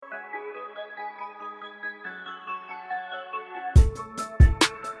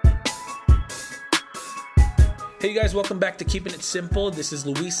Hey you guys, welcome back to Keeping It Simple. This is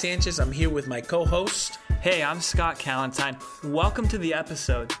Luis Sanchez. I'm here with my co-host. Hey, I'm Scott Calentine. Welcome to the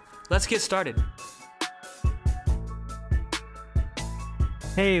episode. Let's get started.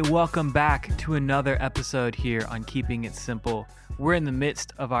 Hey, welcome back to another episode here on Keeping It Simple. We're in the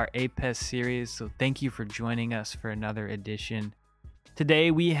midst of our APES series, so thank you for joining us for another edition. Today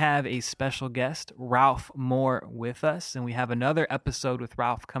we have a special guest, Ralph Moore, with us, and we have another episode with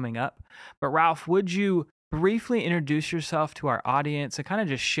Ralph coming up. But Ralph, would you briefly introduce yourself to our audience and kind of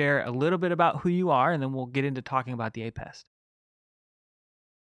just share a little bit about who you are, and then we'll get into talking about the APES.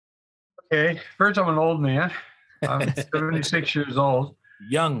 Okay, first I'm an old man. I'm 76 years old.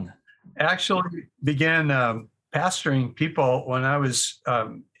 Young. Actually began pastoring people when I was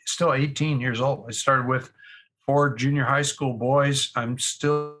still 18 years old. I started with 4 junior high school boys. I'm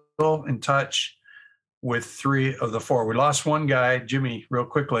still in touch with 3 of the 4. We lost one guy, Jimmy, real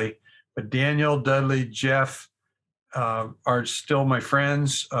quickly. But Daniel, Dudley, Jeff are still my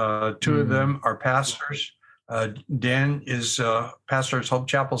friends. 2 of them are pastors. Dan is pastor at Hope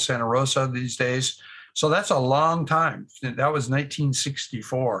Chapel, Santa Rosa these days. So that's a long time. That was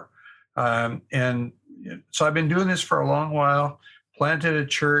 1964. And so I've been doing this for a long while, planted a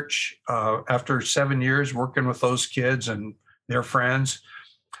church after 7 years working with those kids and their friends.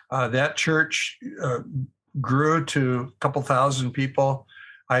 That church grew to a couple thousand people.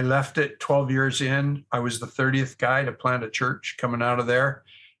 I left it 12 years in. I was the 30th guy to plant a church coming out of there.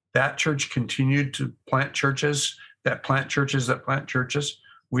 That church continued to plant churches that plant churches that plant churches.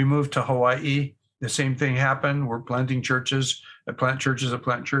 We moved to Hawaii. The same thing happened. We're planting churches that plant churches that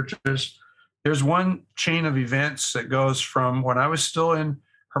plant churches. There's one chain of events that goes from when I was still in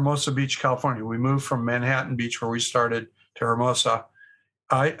Hermosa Beach, California. We moved from Manhattan Beach, where we started, to Hermosa.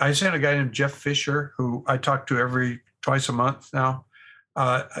 I sent a guy named Jeff Fisher, who I talk to twice a month now,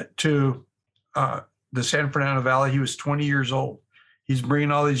 to the San Fernando Valley. He was 20 years old. He's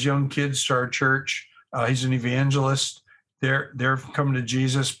bringing all these young kids to our church. He's an evangelist. They're coming to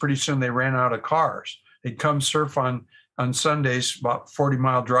Jesus. Pretty soon they ran out of cars. They'd come surf on Sundays, about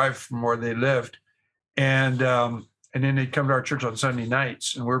 40-mile drive from where they lived. And then they'd come to our church on Sunday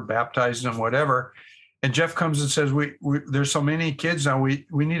nights, and we're baptizing them, whatever. And Jeff comes and says, we there's so many kids now, we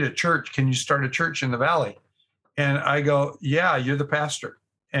need a church. Can you start a church in the valley? And I go, yeah, you're the pastor.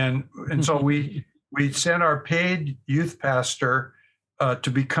 And so we sent our paid youth pastor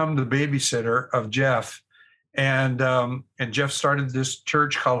to become the babysitter of Jeff. And Jeff started this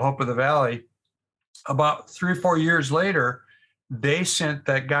church called Hope of the Valley. About 3 or 4 years later, they sent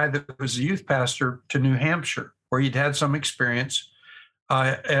that guy that was a youth pastor to New Hampshire, where he'd had some experience.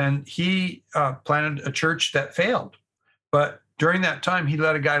 And he planted a church that failed. But during that time, he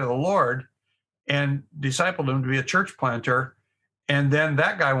led a guy to the Lord and discipled him to be a church planter. And then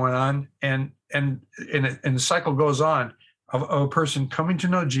that guy went on, and the cycle goes on of a person coming to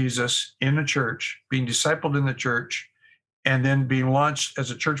know Jesus in a church, being discipled in the church, and then being launched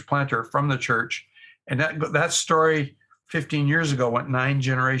as a church planter from the church. And that story 15 years ago went 9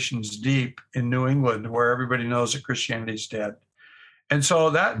 generations deep in New England, where everybody knows that Christianity is dead. And so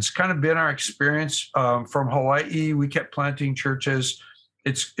that's kind of been our experience from Hawaii. We kept planting churches.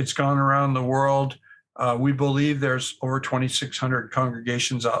 It's gone around the world. We believe there's over 2,600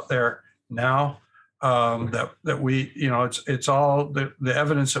 congregations out there now that we, it's all the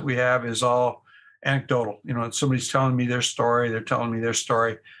evidence that we have is all anecdotal. Somebody's telling me their story, they're telling me their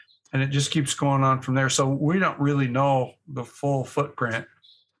story, and it just keeps going on from there. So we don't really know the full footprint,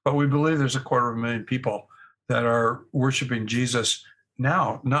 but we believe there's 250,000 people that are worshiping Jesus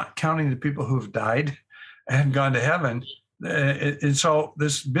now, not counting the people who have died and gone to heaven. And so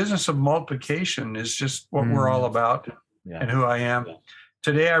this business of multiplication is just what we're all about and who I am.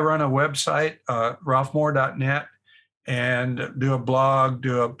 Today I run a website, ralphmoore.net, and do a blog,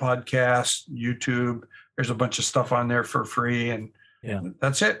 do a podcast, YouTube. There's a bunch of stuff on there for free, and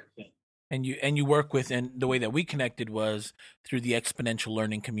that's it. And you work with, and the way that we connected was through the Exponential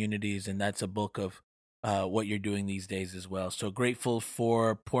Learning Communities, and that's a book of what you're doing these days as well. So grateful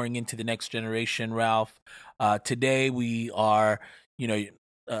for pouring into the next generation, Ralph. Today we are,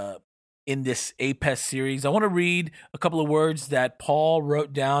 in this APES series. I want to read a couple of words that Paul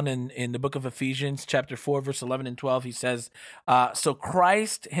wrote down in the book of Ephesians, chapter 4, verse 11 and 12. He says, so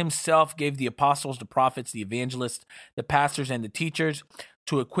Christ himself gave the apostles, the prophets, the evangelists, the pastors, and the teachers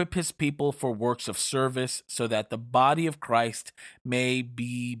to equip his people for works of service so that the body of Christ may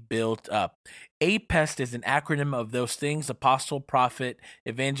be built up. APEST is an acronym of those things: apostle, prophet,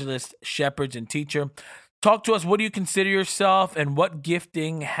 evangelist, shepherds, and teacher. Talk to us. What do you consider yourself, and what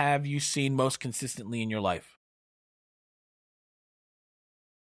gifting have you seen most consistently in your life?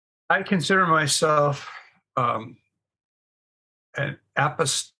 I consider myself an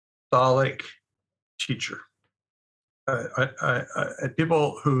apostolic teacher.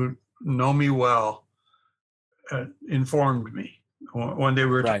 People who know me well informed me. One day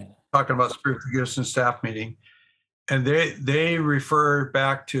we were Right. talking about spiritual gifts in staff meeting, and they refer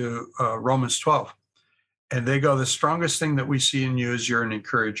back to Romans 12. And they go, the strongest thing that we see in you is you're an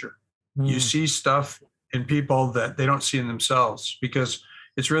encourager. You see stuff in people that they don't see in themselves, because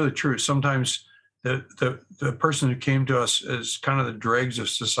it's really true. Sometimes the person who came to us as kind of the dregs of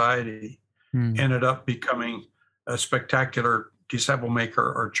society ended up becoming a spectacular disciple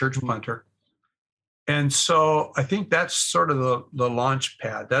maker or church planter. And so I think that's sort of the launch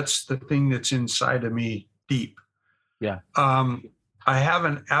pad. That's the thing that's inside of me deep. Yeah. I have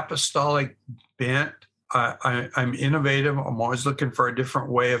an apostolic bent. I'm innovative. I'm always looking for a different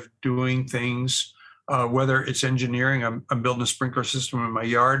way of doing things, whether it's engineering. I'm building a sprinkler system in my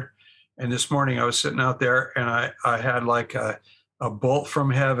yard. And this morning I was sitting out there and I had like a bolt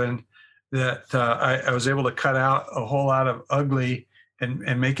from heaven that I was able to cut out a whole lot of ugly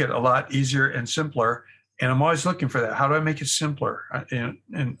and make it a lot easier and simpler. And I'm always looking for that. How do I make it simpler?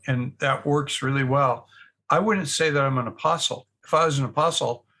 And that works really well. I wouldn't say that I'm an apostle. If I was an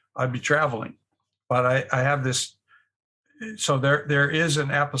apostle, I'd be traveling. But I have this, so there is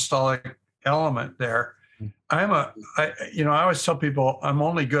an apostolic element there. I always tell people I'm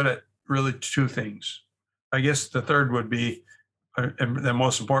only good at really two things. I guess the third would be, and the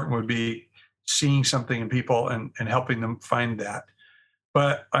most important would be seeing something in people and helping them find that.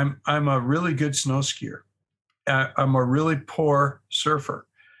 But I'm a really good snow skier. I'm a really poor surfer.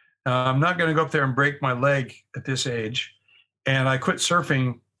 I'm not going to go up there and break my leg at this age. And I quit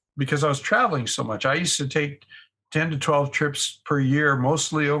surfing because I was traveling so much. I used to take 10 to 12 trips per year,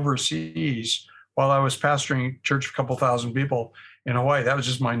 mostly overseas, while I was pastoring church of a couple thousand people in Hawaii. That was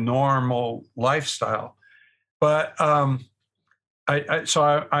just my normal lifestyle. But I'm a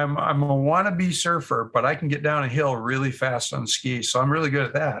wannabe surfer, but I can get down a hill really fast on skis. So I'm really good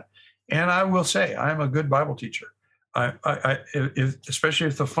at that. And I will say I'm a good Bible teacher. Especially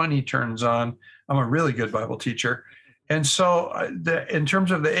if the funny turns on, I'm a really good Bible teacher. And so in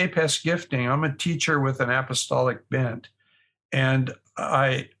terms of the APES gifting, I'm a teacher with an apostolic bent. And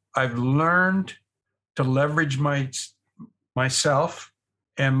I've learned to leverage myself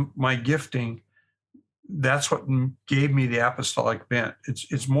and my gifting. That's what gave me the apostolic bent.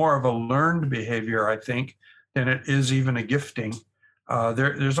 It's more of a learned behavior, I think, than it is even a gifting.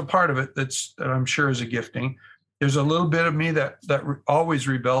 There's a part of it that I'm sure is a gifting. There's a little bit of me that always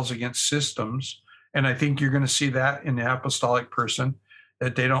rebels against systems. And I think you're going to see that in the apostolic person,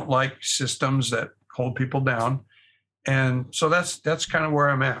 that they don't like systems that hold people down. And so that's kind of where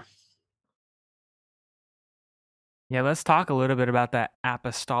I'm at. Yeah, let's talk a little bit about that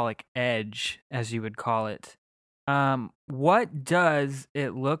apostolic edge, as you would call it. What does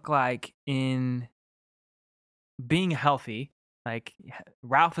it look like in being healthy? Like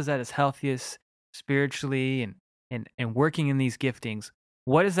Ralph is at his healthiest spiritually and working in these giftings.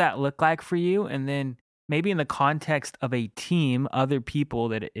 What does that look like for you? And then maybe in the context of a team, other people,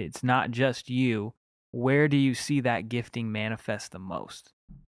 that it's not just you, where do you see that gifting manifest the most?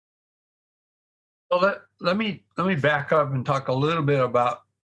 Well, let me back up and talk a little bit about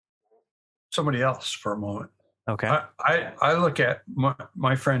somebody else for a moment. Okay. I look at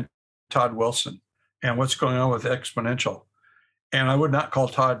my friend Todd Wilson and what's going on with Exponential, and I would not call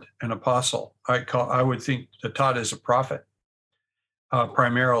Todd an apostle. I would think that Todd is a prophet,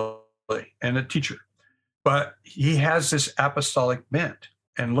 primarily, and a teacher. But he has this apostolic bent,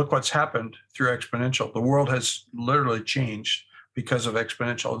 and look what's happened through Exponential. The world has literally changed because of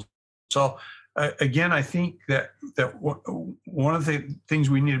Exponential. So again, I think that one of the things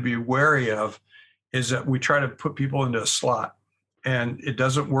we need to be wary of is that we try to put people into a slot, and it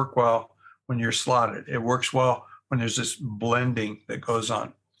doesn't work well when you're slotted. It works well when there's this blending that goes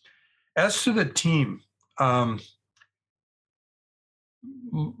on. As to the team,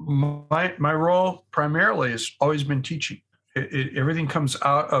 my role primarily has always been teaching. Everything comes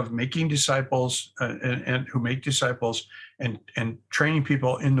out of making disciples and who make disciples and training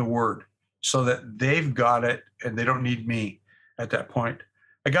people in the Word, so that they've got it and they don't need me at that point.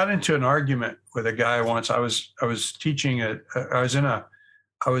 I got into an argument with a guy once. I was teaching it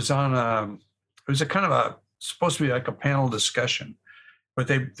was supposed to be like a panel discussion, but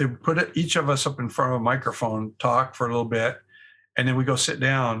they put each of us up in front of a microphone, talk for a little bit, and then we go sit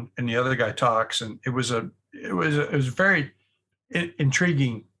down and the other guy talks. And it was a very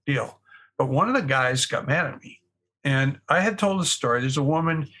intriguing deal. But one of the guys got mad at me, and I had told a story. There's a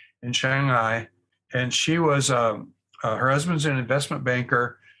woman in Shanghai, and she was her husband's an investment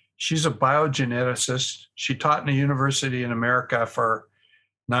banker. She's a biogeneticist. She taught in a university in America for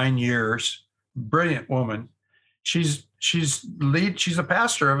 9 years. Brilliant woman. She's a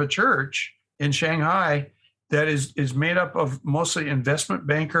pastor of a church in Shanghai that is made up of mostly investment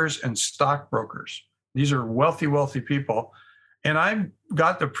bankers and stockbrokers. These are wealthy people. And I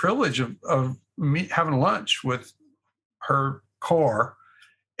got the privilege of me having lunch with her core.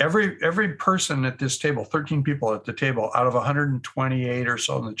 Every person at this table, 13 people at the table out of 128 or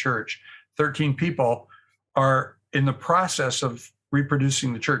so in the church, 13 people are in the process of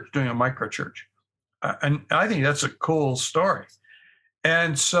reproducing the church, doing a micro church. And I think that's a cool story.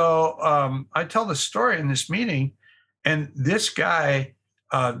 And so I tell the story in this meeting, and this guy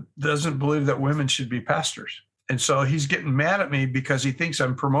doesn't believe that women should be pastors. And so he's getting mad at me because he thinks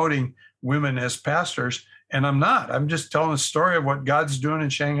I'm promoting women as pastors, and I'm not. I'm just telling the story of what God's doing in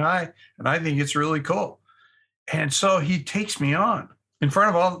Shanghai, and I think it's really cool. And so he takes me on in front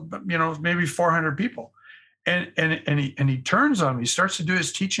of all, maybe 400 people. And he turns on me, starts to do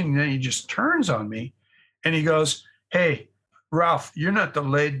his teaching, and then he just turns on me and he goes, "Hey, Ralph, you're not the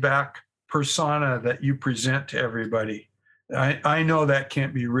laid back persona that you present to everybody. I know that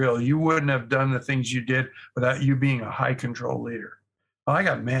can't be real. You wouldn't have done the things you did without you being a high control leader." Well, I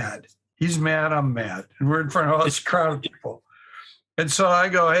got mad. He's mad, I'm mad. And we're in front of all this crowd of people. And so I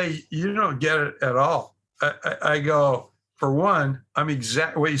go, "Hey, you don't get it at all." I go, "For one, I'm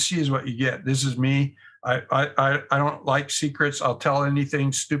exactly what you see is what you get. This is me. I don't like secrets. I'll tell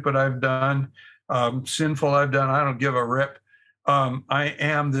anything stupid I've done, sinful I've done. I don't give a rip. I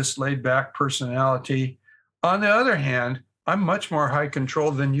am this laid back personality. On the other hand, I'm much more high control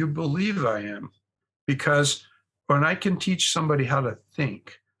than you believe I am, because when I can teach somebody how to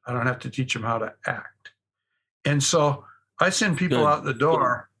think, I don't have to teach them how to act. And so I send people out the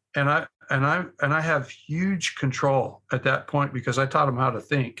door, and I have huge control at that point because I taught them how to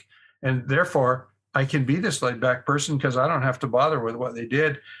think. And therefore, I can be this laid back person because I don't have to bother with what they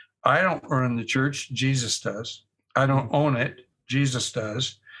did. I don't run the church. Jesus does. I don't own it. Jesus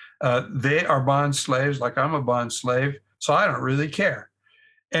does. They are bond slaves like I'm a bond slave. So I don't really care.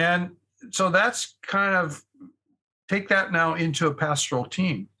 And so that's kind of, take that now into a pastoral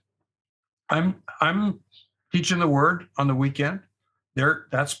team. I'm teaching the word on the weekend.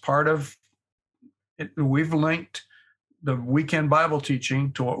 That's part of it. We've linked the weekend Bible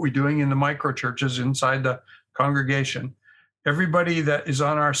teaching to what we're doing in the micro churches inside the congregation. Everybody that is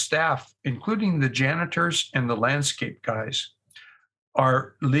on our staff, including the janitors and the landscape guys,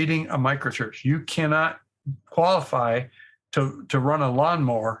 are leading a micro church. You cannot qualify to run a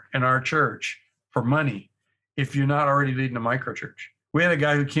lawnmower in our church for money if you're not already leading a micro church. We had a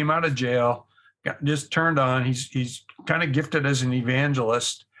guy who came out of jail, just turned on. He's kind of gifted as an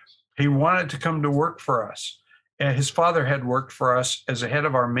evangelist. He wanted to come to work for us. And his father had worked for us as a head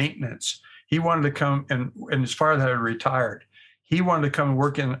of our maintenance. He wanted to come, and his father had retired. He wanted to come and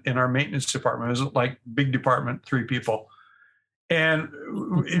work in our maintenance department. It was like big department, 3 people. And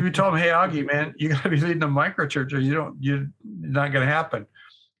we told him, "Hey, Augie, man, you got to be leading a micro church, or you're not going to happen."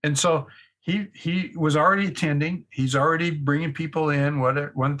 And so he was already attending. He's already bringing people in,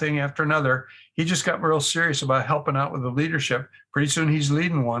 one thing after another. He just got real serious about helping out with the leadership. Pretty soon he's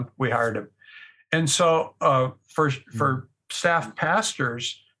leading one. We hired him. And so for staff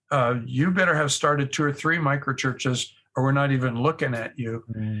pastors, you better have started 2 or 3 micro churches, or we're not even looking at you.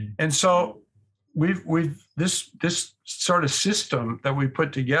 Mm. And so we've this sort of system that we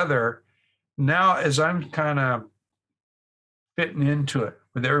put together now, as I'm kind of fitting into it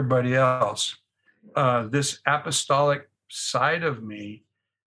with everybody else, this apostolic side of me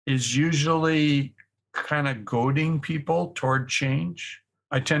is usually kind of goading people toward change.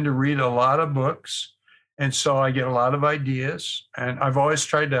 I tend to read a lot of books, and so I get a lot of ideas. And I've always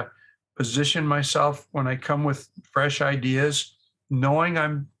tried to position myself when I come with fresh ideas, knowing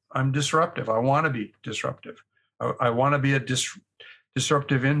I'm disruptive. I want to be disruptive. I want to be a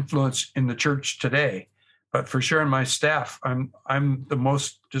disruptive influence in the church today. But for sure in my staff, I'm the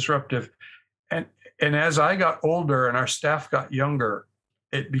most disruptive. And as I got older and our staff got younger,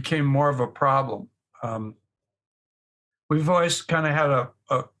 it became more of a problem. We've always kind of had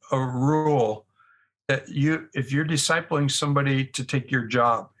a rule that if you're discipling somebody to take your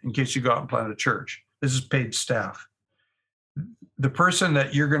job, in case you go out and plant a church, this is paid staff. The person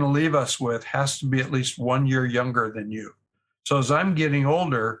that you're going to leave us with has to be at least 1 year younger than you. So as I'm getting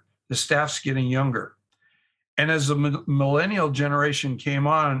older, the staff's getting younger. And as the millennial generation came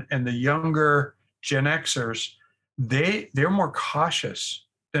on and the younger Gen Xers, they're more cautious.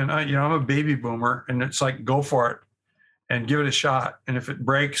 And I'm a baby boomer, and it's like, go for it and give it a shot. And if it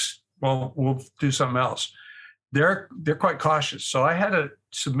breaks, well, we'll do something else. they're quite cautious. So I had to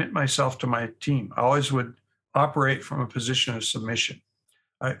submit myself to my team. I always would operate from a position of submission.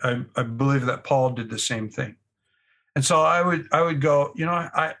 I believe that Paul did the same thing. And so I would go,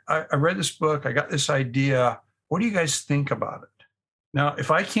 I read this book, I got this idea. What do you guys think about it? Now,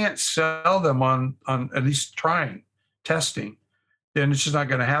 if I can't sell them on at least trying, testing, then it's just not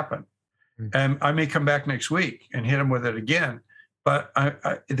going to happen. And I may come back next week and hit them with it again, but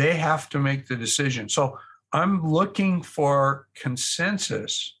they have to make the decision. So I'm looking for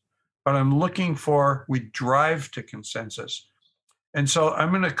consensus, but I'm looking for, we drive to consensus. And so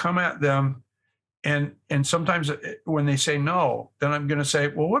I'm going to come at them. And sometimes when they say no, then I'm going to say,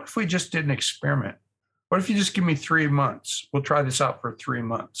 well, what if we just did an experiment? What if you just give me 3 months? We'll try this out for 3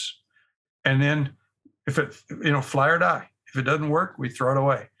 months. And then if it, fly or die. If it doesn't work, we throw it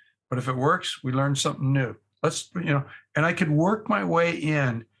away. But if it works, we learn something new. And I could work my way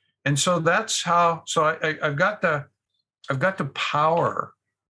in. And so that's how, I've got the power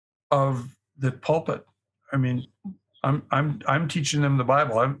of the pulpit. I mean, I'm teaching them the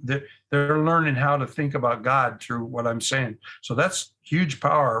Bible. They're learning how to think about God through what I'm saying. So that's huge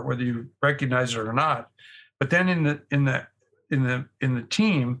power, whether you recognize it or not. But then in the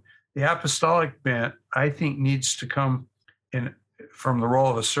team, the apostolic bent, I think, needs to come in from the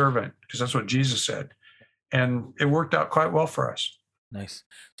role of a servant, because that's what Jesus said, and it worked out quite well for us. Nice.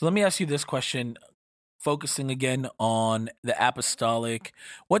 So let me ask you this question. Focusing again on the apostolic,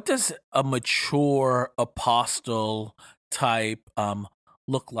 what does a mature apostle type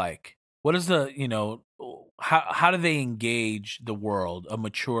look like? What is the, how do they engage the world, a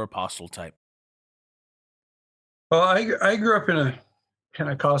mature apostle type? Well, I grew up in a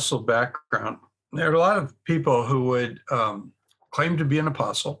Pentecostal background. There are a lot of people who would claim to be an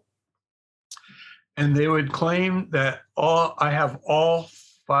apostle, and they would claim that I have all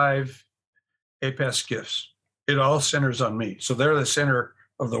 5 APES gifts. It all centers on me. So they're the center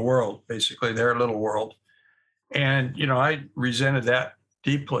of the world, basically, their little world. And, I resented that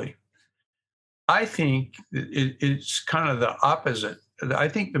deeply. I think it's kind of the opposite. I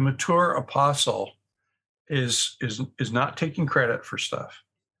think the mature apostle is not taking credit for stuff.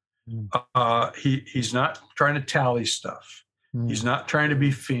 He's not trying to tally stuff. He's not trying to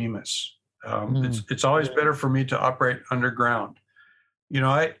be famous. It's always better for me to operate underground.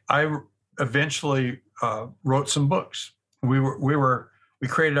 I eventually wrote some books. We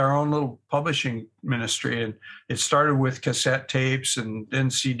created our own little publishing ministry, and it started with cassette tapes and then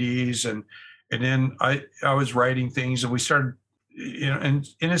CDs, and then I was writing things, and we started, and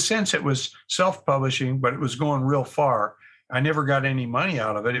in a sense it was self-publishing, but it was going real far. I never got any money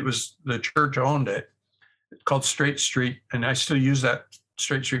out of it. It was the church owned it. It's called Straight Street, and I still use that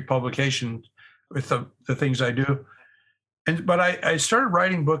Straight Street publication with the things I do. But I started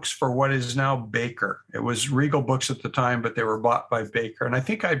writing books for what is now Baker. It was Regal Books at the time, but they were bought by Baker. And I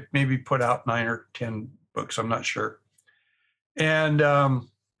think I maybe put out 9 or 10 books. I'm not sure. And I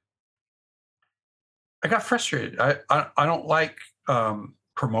got frustrated. I don't like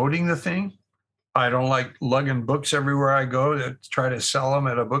promoting the thing. I don't like lugging books everywhere I go to try to sell them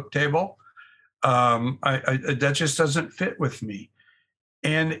at a book table. That just doesn't fit with me.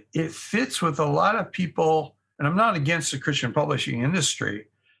 And it fits with a lot of people. And I'm not against the Christian publishing industry,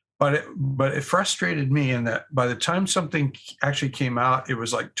 but it frustrated me in that by the time something actually came out, it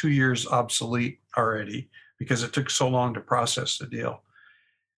was like 2 years obsolete already because it took so long to process the deal.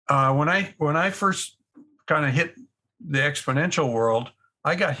 When I first kind of hit the exponential world,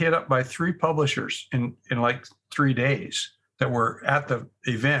 I got hit up by 3 publishers in like 3 days that were at the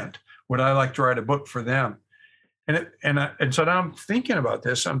event. Would I like to write a book for them? And so now I'm thinking about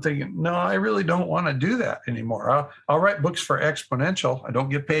this. I'm thinking, no, I really don't want to do that anymore. I'll write books for Exponential. I don't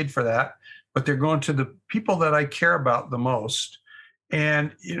get paid for that, but they're going to the people that I care about the most.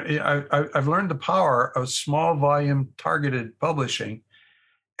 And I've learned the power of small volume targeted publishing.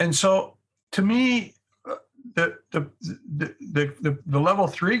 And so, to me, the level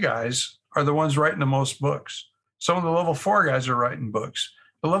 3 guys are the ones writing the most books. Some of the level 4 guys are writing books.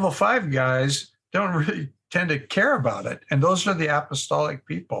 The level 5 guys don't really tend to care about it. And those are the apostolic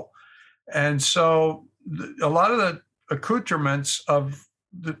people. And so a lot of the accoutrements of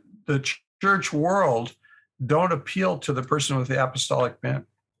the church world don't appeal to the person with the apostolic bent.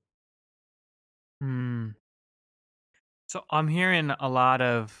 So I'm hearing a lot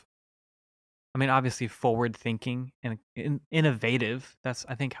of, obviously forward thinking and innovative. That's,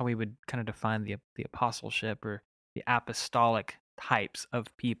 I think, how we would kind of define the apostleship or the apostolic types of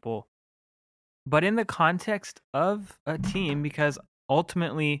people. But in the context of a team, because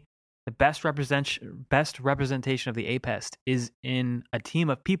ultimately the best representation of the APEST is in a team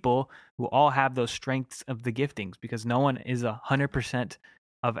of people who all have those strengths of the giftings, because no one is 100%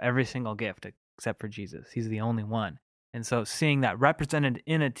 of every single gift except for Jesus. He's the only one. And so seeing that represented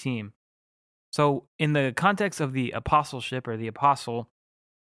in a team. So in the context of the apostleship or the apostle,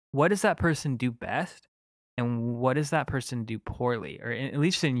 what does that person do best? And what does that person do poorly? Or at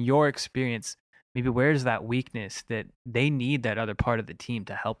least in your experience, maybe where is that weakness that they need that other part of the team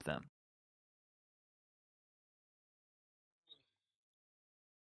to help them?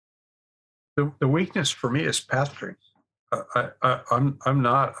 The weakness for me is pastoring. I'm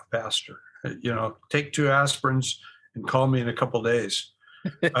not a pastor. Take 2 aspirins and call me in a couple of days.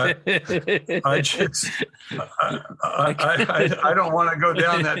 I don't want to go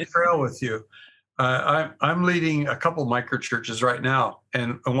down that trail with you. I'm leading a couple micro churches right now,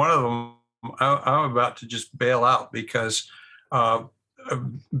 and one of them I'm about to just bail out because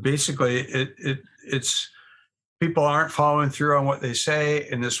basically it's people aren't following through on what they say.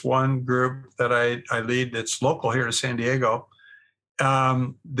 In this one group that I lead that's local here to San Diego, they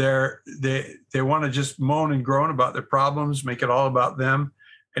want to just moan and groan about their problems, make it all about them.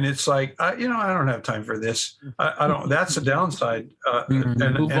 And it's like, I don't have time for this. I don't, that's the downside.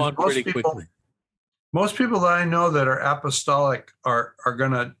 Move on pretty quickly. Most people that I know that are apostolic are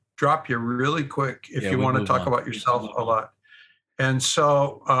going to drop you really quick if you want to talk about yourself a lot. And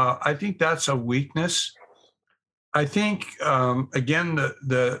so I think that's a weakness. I think, again,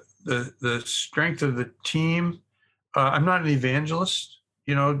 the strength of the team, I'm not an evangelist.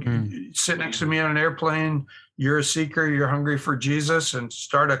 Sit next to me on an airplane, you're a seeker, you're hungry for Jesus, and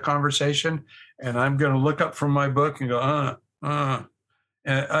start a conversation, and I'm going to look up from my book and go,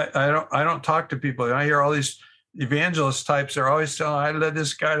 And I don't talk to people. I hear all these evangelist types. They're always telling, I led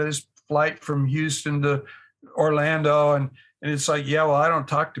this guy to this flight from Houston to Orlando. And it's like, yeah, well, I don't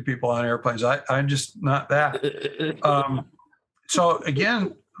talk to people on airplanes. I'm just not that. So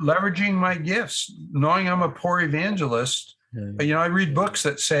again, leveraging my gifts, knowing I'm a poor evangelist. I read books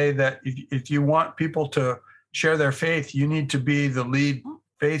that say that if you want people to share their faith, you need to be the lead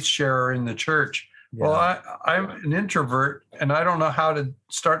faith sharer in the church. Yeah. Well, I'm an introvert, and I don't know how to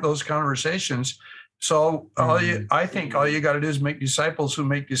start those conversations. So I think all you got to do is make disciples who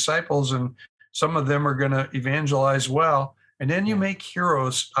make disciples, and some of them are going to evangelize well. And then you make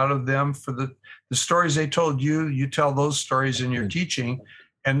heroes out of them for the stories they told you. You tell those stories in your teaching,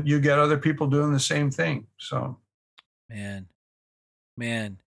 and you get other people doing the same thing. So,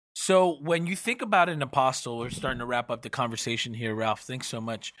 man. So when you think about an apostle, we're starting to wrap up the conversation here, Ralph. Thanks so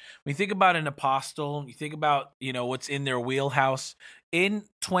much. When you think about an apostle, you think about, what's in their wheelhouse. In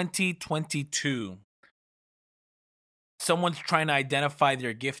 2022, someone's trying to identify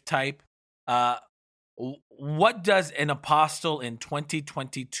their gift type. What does an apostle in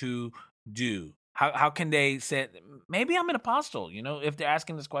 2022 do? How can they say, maybe I'm an apostle, if they're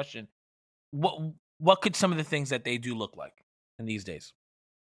asking this question? What could some of the things that they do look like in these days?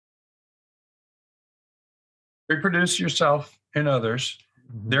 Reproduce yourself in others.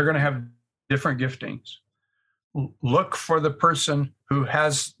 Mm-hmm. They're going to have different giftings. Look for the person who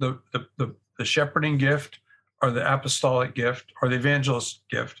has the shepherding gift, or the apostolic gift, or the evangelist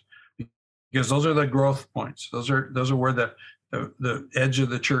gift, because those are the growth points. Those are where the edge of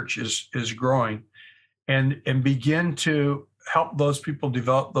the church is growing, and begin to help those people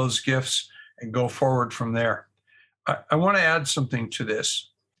develop those gifts and go forward from there. I want to add something to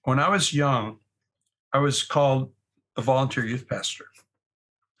this. When I was young, I was called a volunteer youth pastor.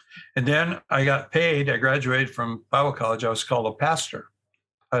 And then I got paid. I graduated from Bible college. I was called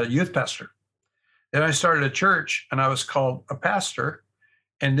a youth pastor. Then I started a church, and I was called a pastor.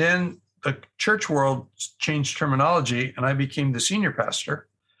 And then the church world changed terminology, and I became the senior pastor.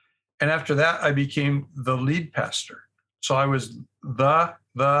 And after that, I became the lead pastor. So I was the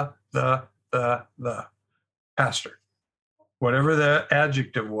pastor. Whatever the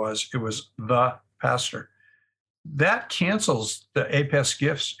adjective was, it was the pastor. That cancels the APES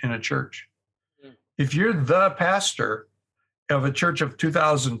gifts in a church. If you're the pastor of a church of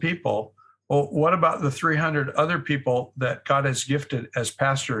 2,000 people, well, what about the 300 other people that God has gifted as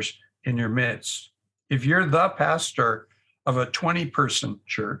pastors in your midst? If you're the pastor of a 20-person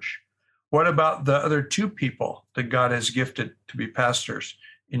church, what about the other 2 people that God has gifted to be pastors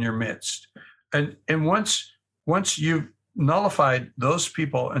in your midst? And once you've nullified those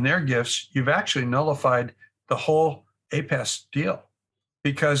people and their gifts, you've actually nullified the whole APES deal,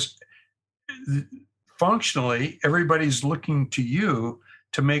 because functionally everybody's looking to you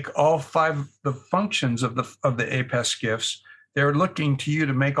to make all 5 the functions of the APES gifts. They're looking to you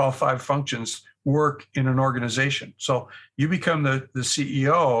to make all 5 functions work in an organization. So you become the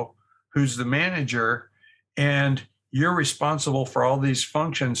CEO who's the manager, and you're responsible for all these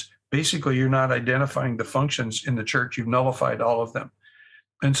functions. Basically, you're not identifying the functions in the church. You've nullified all of them.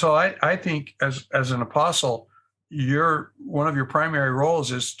 And so I think as an apostle, one of your primary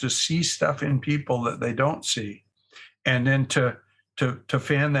roles is to see stuff in people that they don't see, and then to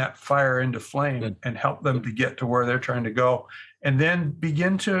fan that fire into flame and help them to get to where they're trying to go. And then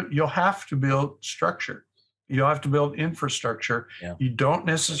you'll have to build structure. You'll have to build infrastructure. Yeah. You don't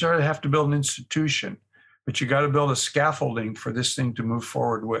necessarily have to build an institution, but you got to build a scaffolding for this thing to move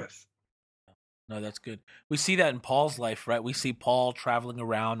forward with. No, that's good. We see that in Paul's life, right? We see Paul traveling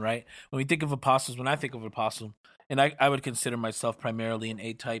around, right? When we think of apostles, when I think of apostle, and I would consider myself primarily an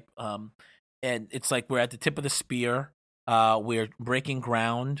A-type, and it's like we're at the tip of the spear. We're breaking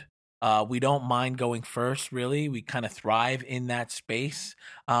ground. We don't mind going first, really. We kind of thrive in that space.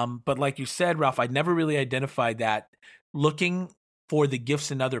 But like you said, Ralph, I never really identified that. Looking for the gifts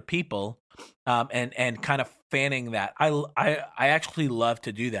in other people, and kind of fanning that. I actually love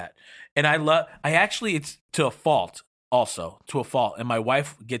to do that. And it's to a fault also, and my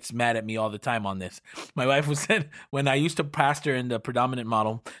wife gets mad at me all the time on this. My wife said, when I used to pastor in the predominant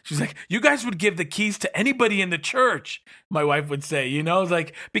model, she's like, you guys would give the keys to anybody in the church. My wife would say,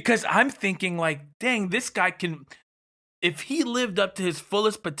 like, because I'm thinking like, dang, this guy can, if he lived up to his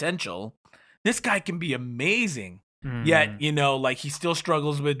fullest potential, this guy can be amazing. Yet, like he still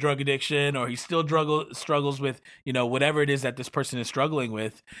struggles with drug addiction, or he still struggles with, whatever it is that this person is struggling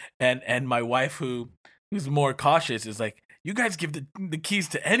with. And my wife, who's more cautious, is like, you guys give the keys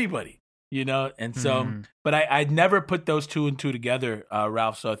to anybody, And so, but I'd never put those two and two together,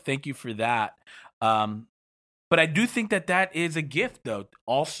 Ralph. So thank you for that. But I do think that is a gift, though,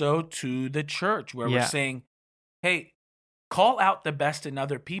 also to the church, where we're saying, hey, call out the best in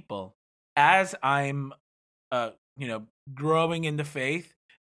other people. As I'm, growing in the faith,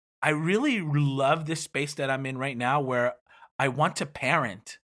 I really love this space that I'm in right now, where I want to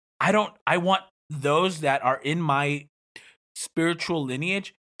parent. I want those that are in my spiritual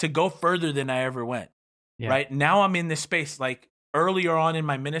lineage to go further than I ever went. Yeah. Right now, I'm in this space. Like earlier on in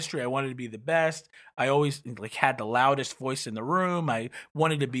my ministry, I wanted to be the best. I always had the loudest voice in the room. I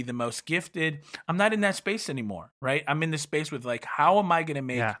wanted to be the most gifted. I'm not in that space anymore, right? I'm in the space with how am I going to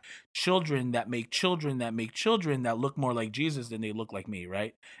make children that make children that make children that look more like Jesus than they look like me,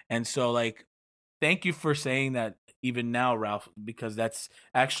 right? And so thank you for saying that even now, Ralph, because that's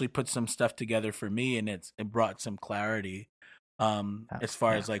actually put some stuff together for me, and it brought some clarity as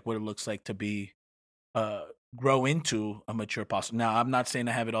far as what it looks like to be grow into a mature apostle. Now, I'm not saying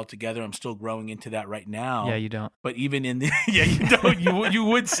I have it all together. I'm still growing into that right now. Yeah, you don't. But even in the you don't. You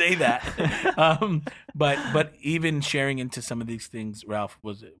would say that. But even sharing into some of these things, Ralph,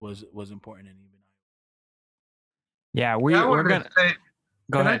 was important. And even we're gonna say.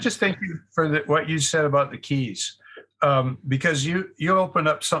 Can I just thank you for what you said about the keys, because you opened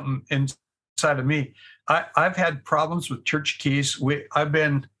up something inside of me. I've had problems with church keys. I've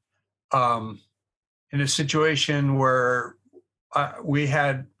been in a situation where we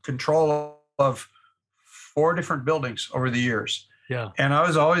had control of 4 different buildings over the years. Yeah. And I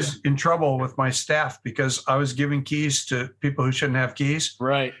was always in trouble with my staff because I was giving keys to people who shouldn't have keys.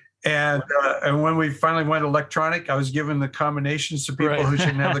 Right. And when we finally went electronic, I was giving the combinations to people who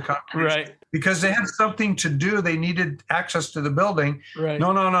shouldn't have the combinations. Right. Because they had something to do. They needed access to the building. Right.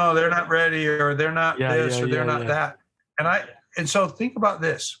 No, they're not ready, or they're not or they're not that. And so think about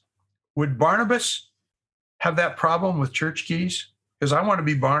this. Would Barnabas have that problem with church keys? Because I want to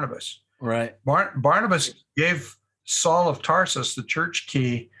be Barnabas. Right. Barnabas gave Saul of Tarsus the church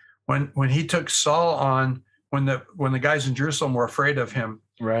key when he took Saul on when the guys in Jerusalem were afraid of him.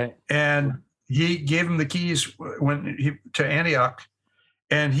 Right. And he gave him the keys to Antioch,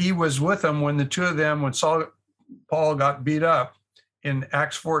 and he was with them when the two of them, when Paul got beat up in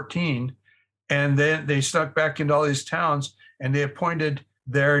Acts 14, and then they snuck back into all these towns, and they appointed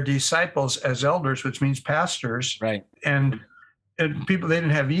their disciples as elders, which means pastors. Right. And people, they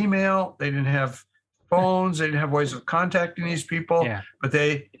didn't have email, they didn't have phones, they didn't have ways of contacting these people, but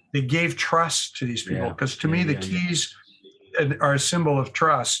they gave trust to these people. Because to me, the keys are a symbol of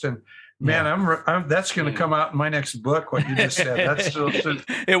trust. And man, I'm that's going to come out in my next book, what you just said. That's still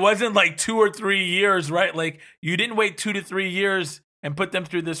it wasn't 2 or 3 years, right? You didn't wait 2 to 3 years and put them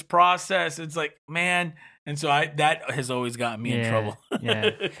through this process. It's man. And so that has always gotten me in trouble.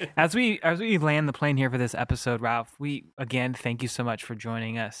 As we land the plane here for this episode, Ralph, we again thank you so much for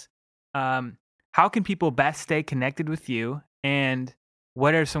joining us. How can people best stay connected with you, and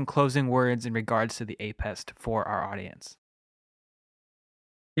what are some closing words in regards to the APEST for our audience?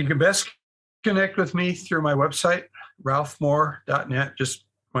 You can best connect with me through my website, ralphmoore.net. Just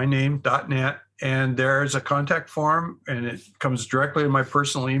my name.net, and there's a contact form, and it comes directly to my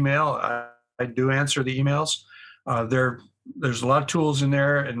personal email. I do answer the emails. There's a lot of tools in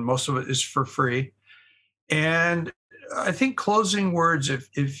there, and most of it is for free. And I think closing words,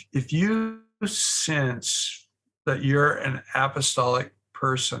 if you sense that you're an apostolic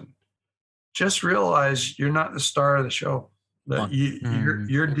person, just realize you're not the star of the show. That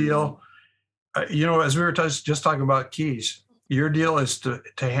your deal, as we were just talking about keys, your deal is to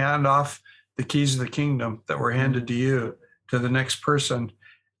hand off the keys of the kingdom that were handed to you to the next person,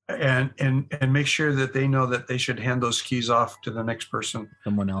 and make sure that they know that they should hand those keys off to the next person,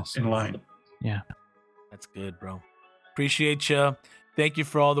 someone else in line. Yeah. That's good, bro. Appreciate you. Thank you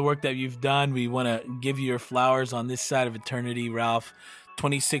for all the work that you've done. We want to give you your flowers on this side of eternity, Ralph.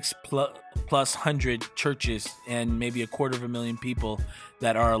 26 plus 100 churches and maybe 250,000 people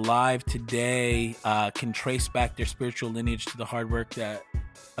that are alive today can trace back their spiritual lineage to the hard work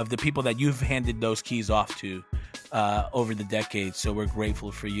of the people that you've handed those keys off to over the decades. So we're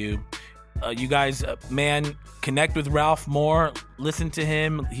grateful for you. You guys, connect with Ralph more. Listen to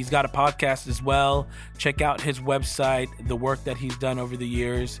him. He's got a podcast as well. Check out his website, the work that he's done over the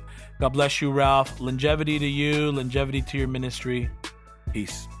years. God bless you, Ralph. Longevity to you, longevity to your ministry.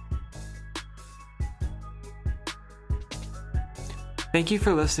 Peace. Thank you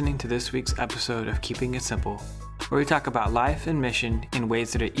for listening to this week's episode of Keeping It Simple, where we talk about life and mission in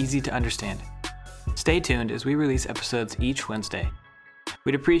ways that are easy to understand. Stay tuned as we release episodes each Wednesday.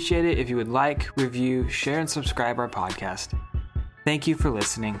 We'd appreciate it if you would like, review, share, and subscribe our podcast. Thank you for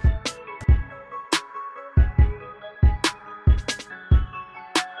listening.